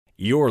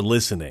You're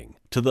listening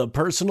to the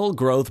Personal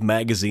Growth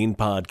Magazine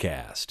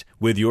podcast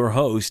with your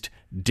host,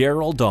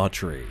 Daryl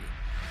Daughtry.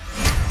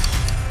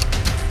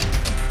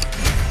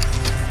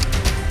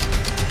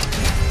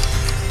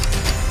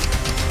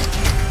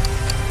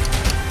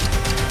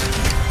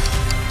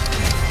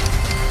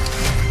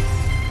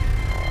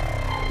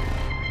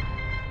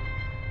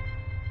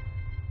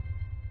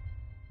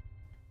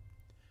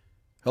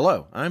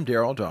 Hello, I'm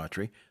Daryl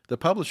Daughtry, the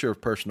publisher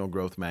of Personal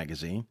Growth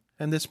Magazine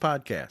and this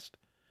podcast.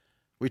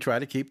 We try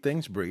to keep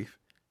things brief,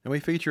 and we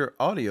feature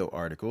audio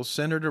articles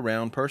centered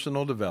around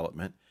personal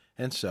development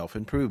and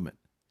self-improvement.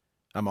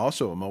 I'm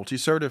also a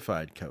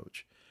multi-certified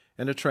coach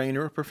and a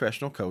trainer of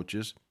professional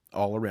coaches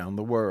all around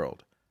the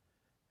world.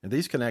 And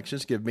these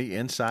connections give me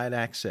inside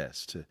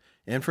access to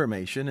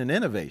information and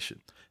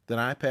innovation that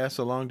I pass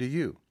along to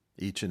you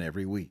each and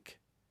every week.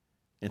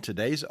 In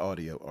today's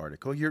audio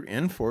article, you're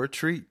in for a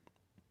treat.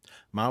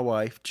 My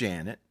wife,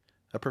 Janet,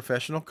 a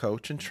professional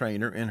coach and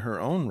trainer in her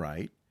own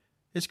right,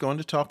 is going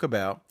to talk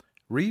about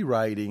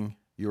rewriting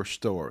your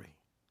story.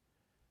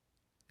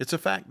 It's a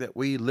fact that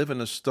we live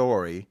in a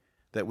story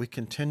that we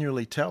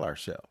continually tell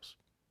ourselves.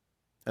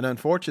 And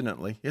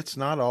unfortunately, it's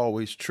not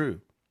always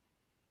true.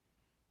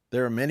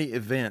 There are many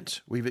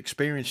events we've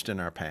experienced in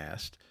our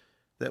past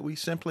that we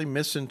simply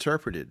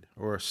misinterpreted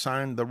or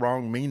assigned the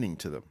wrong meaning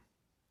to them.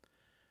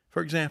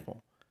 For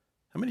example,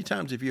 how many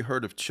times have you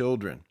heard of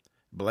children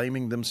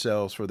blaming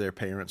themselves for their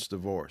parents'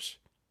 divorce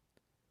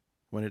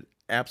when it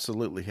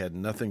absolutely had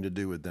nothing to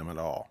do with them at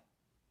all?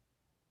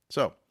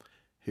 So,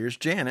 here's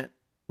Janet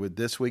with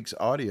this week's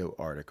audio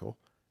article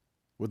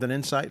with an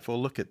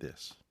insightful look at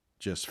this,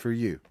 just for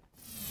you.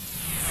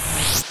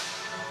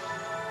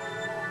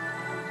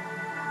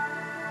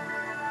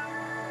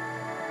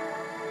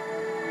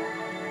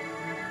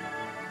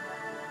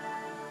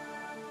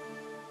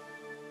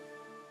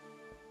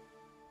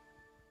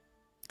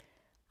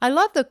 I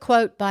love the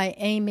quote by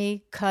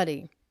Amy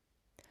Cuddy.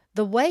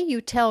 The way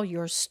you tell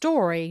your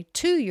story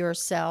to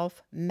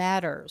yourself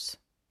matters.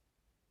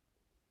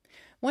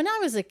 When I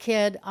was a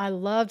kid, I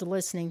loved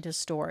listening to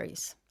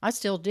stories. I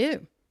still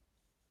do.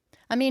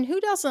 I mean,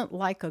 who doesn't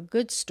like a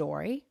good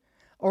story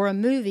or a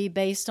movie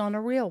based on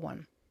a real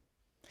one?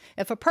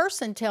 If a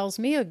person tells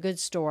me a good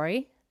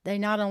story, they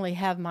not only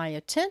have my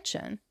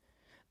attention,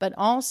 but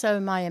also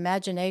my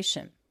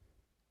imagination.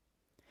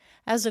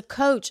 As a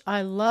coach,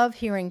 I love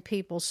hearing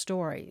people's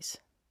stories.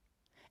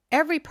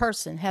 Every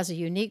person has a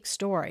unique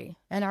story,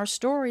 and our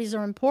stories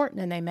are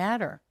important and they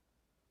matter.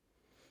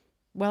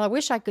 Well, I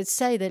wish I could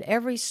say that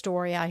every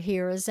story I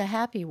hear is a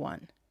happy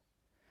one.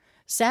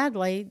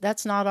 Sadly,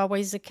 that's not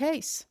always the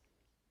case.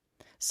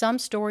 Some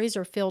stories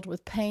are filled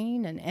with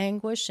pain and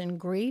anguish and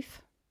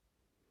grief,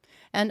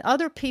 and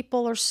other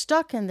people are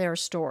stuck in their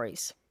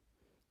stories.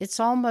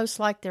 It's almost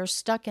like they're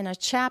stuck in a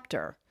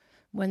chapter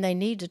when they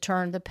need to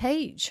turn the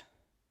page.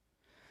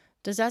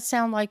 Does that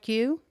sound like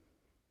you?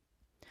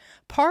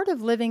 Part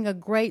of living a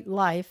great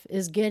life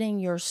is getting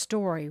your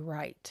story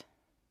right.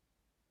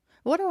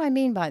 What do I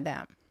mean by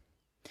that?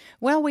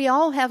 Well, we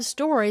all have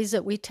stories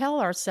that we tell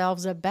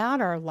ourselves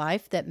about our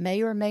life that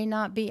may or may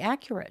not be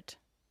accurate.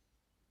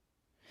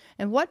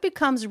 And what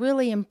becomes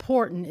really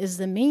important is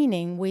the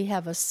meaning we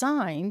have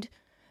assigned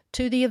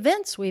to the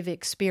events we've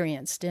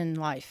experienced in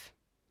life,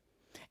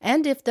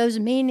 and if those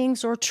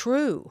meanings are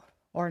true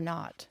or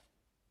not.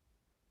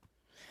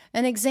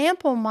 An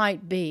example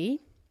might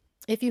be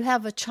if you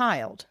have a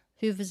child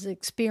who has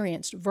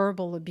experienced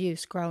verbal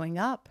abuse growing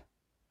up,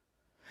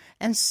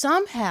 and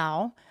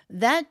somehow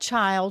that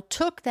child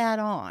took that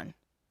on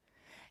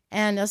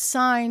and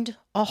assigned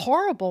a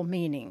horrible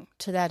meaning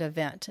to that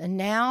event, and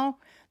now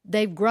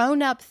they've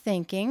grown up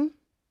thinking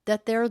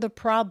that they're the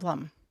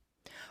problem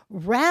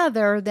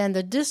rather than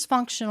the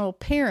dysfunctional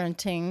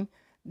parenting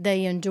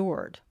they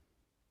endured.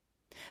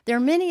 There are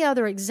many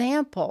other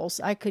examples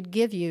I could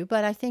give you,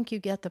 but I think you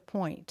get the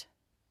point.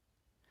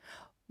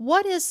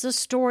 What is the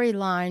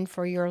storyline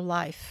for your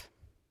life?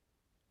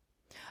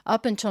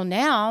 Up until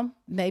now,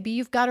 maybe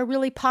you've got a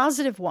really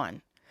positive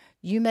one.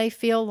 You may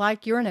feel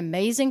like you're an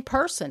amazing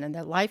person and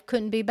that life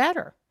couldn't be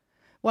better.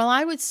 Well,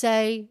 I would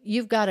say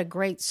you've got a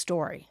great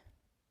story.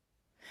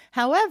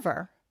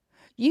 However,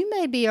 you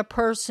may be a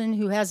person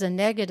who has a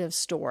negative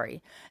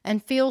story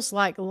and feels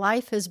like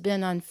life has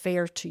been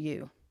unfair to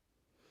you.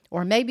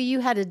 Or maybe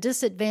you had a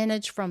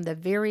disadvantage from the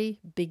very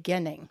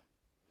beginning.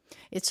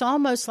 It's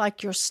almost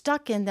like you're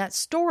stuck in that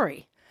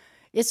story.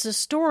 It's a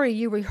story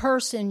you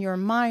rehearse in your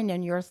mind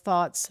and your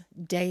thoughts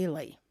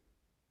daily.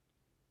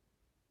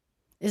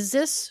 Is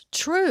this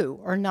true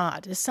or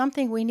not? Is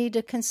something we need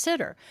to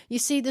consider. You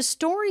see, the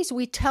stories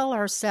we tell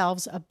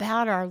ourselves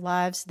about our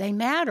lives, they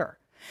matter.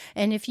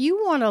 And if you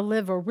want to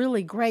live a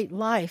really great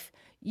life,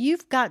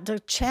 you've got to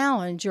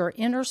challenge your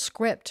inner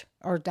script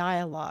or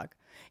dialogue.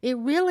 It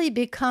really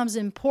becomes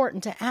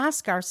important to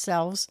ask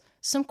ourselves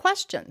some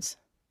questions.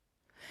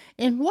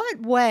 In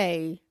what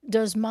way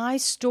does my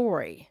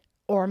story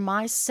or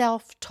my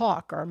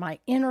self-talk or my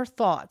inner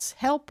thoughts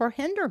help or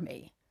hinder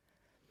me?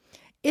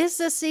 Is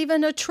this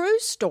even a true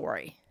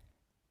story?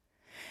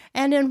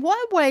 And in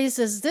what ways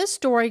is this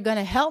story going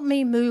to help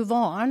me move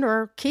on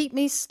or keep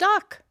me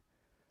stuck?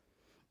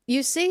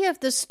 You see, if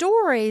the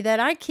story that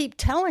I keep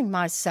telling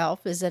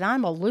myself is that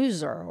I'm a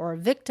loser or a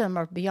victim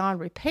of beyond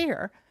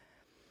repair,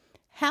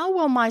 how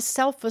will my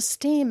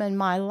self-esteem and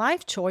my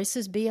life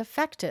choices be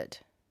affected?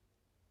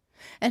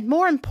 And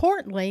more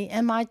importantly,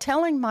 am I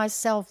telling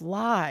myself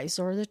lies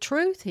or the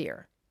truth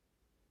here?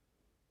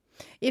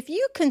 If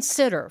you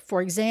consider,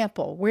 for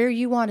example, where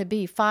you want to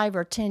be 5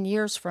 or 10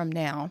 years from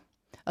now,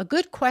 a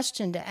good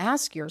question to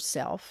ask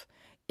yourself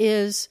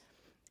is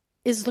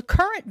the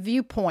current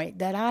viewpoint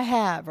that I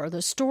have or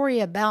the story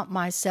about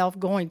myself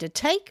going to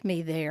take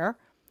me there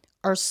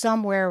or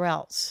somewhere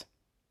else?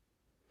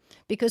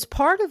 Because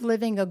part of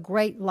living a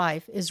great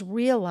life is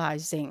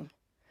realizing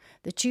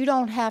that you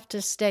don't have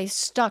to stay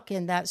stuck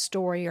in that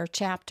story or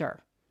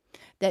chapter,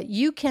 that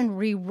you can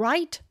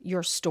rewrite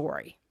your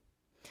story,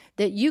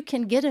 that you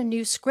can get a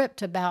new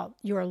script about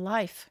your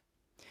life.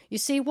 You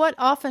see, what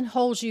often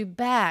holds you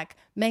back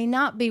may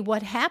not be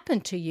what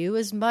happened to you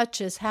as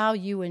much as how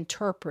you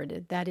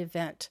interpreted that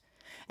event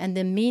and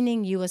the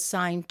meaning you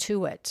assigned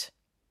to it.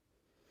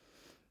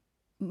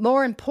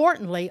 More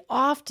importantly,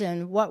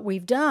 often what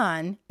we've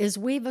done is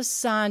we've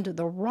assigned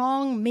the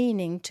wrong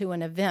meaning to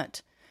an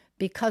event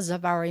because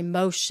of our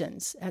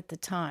emotions at the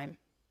time.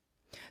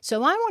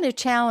 So I want to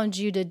challenge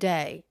you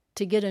today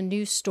to get a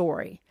new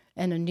story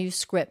and a new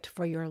script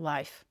for your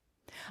life.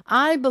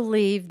 I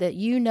believe that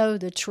you know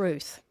the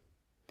truth.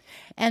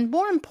 And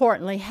more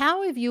importantly,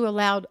 how have you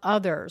allowed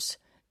others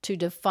to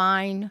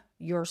define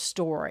your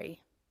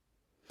story?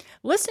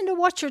 Listen to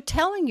what you're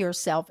telling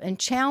yourself and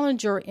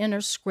challenge your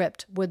inner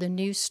script with a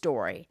new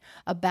story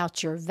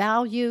about your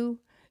value,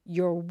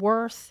 your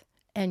worth,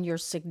 and your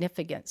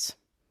significance.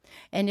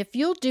 And if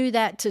you'll do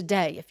that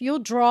today, if you'll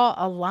draw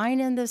a line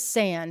in the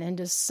sand and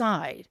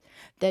decide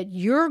that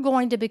you're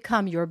going to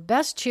become your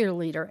best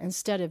cheerleader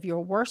instead of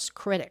your worst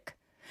critic,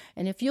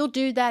 and if you'll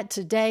do that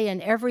today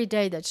and every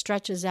day that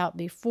stretches out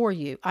before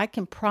you, I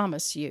can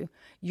promise you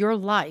your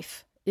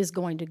life is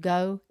going to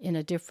go in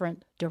a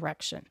different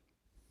direction.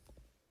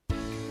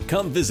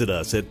 Come visit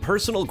us at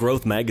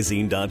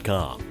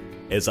personalgrowthmagazine.com.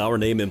 As our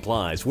name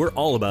implies, we're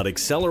all about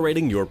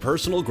accelerating your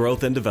personal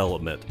growth and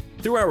development.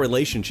 Through our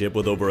relationship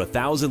with over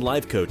 1,000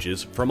 life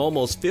coaches from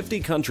almost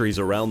 50 countries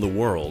around the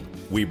world,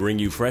 we bring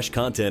you fresh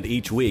content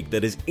each week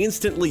that is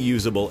instantly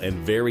usable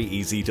and very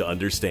easy to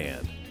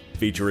understand.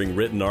 Featuring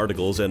written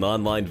articles and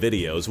online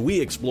videos, we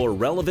explore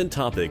relevant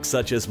topics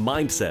such as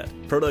mindset,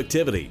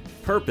 productivity,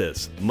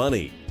 purpose,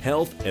 money,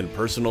 health, and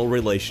personal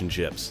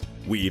relationships.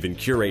 We even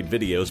curate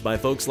videos by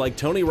folks like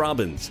Tony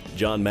Robbins,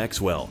 John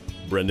Maxwell,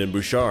 Brendon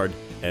Burchard,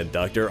 and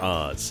Dr.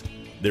 Oz.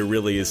 There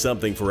really is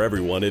something for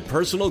everyone at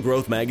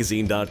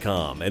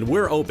personalgrowthmagazine.com, and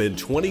we're open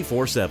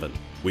 24/7.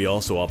 We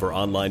also offer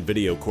online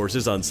video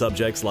courses on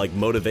subjects like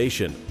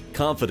motivation,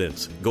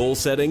 confidence, goal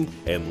setting,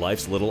 and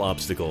life's little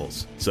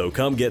obstacles. So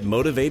come get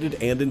motivated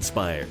and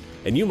inspired,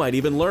 and you might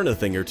even learn a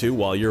thing or two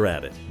while you're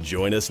at it.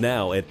 Join us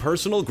now at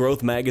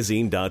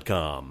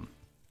personalgrowthmagazine.com.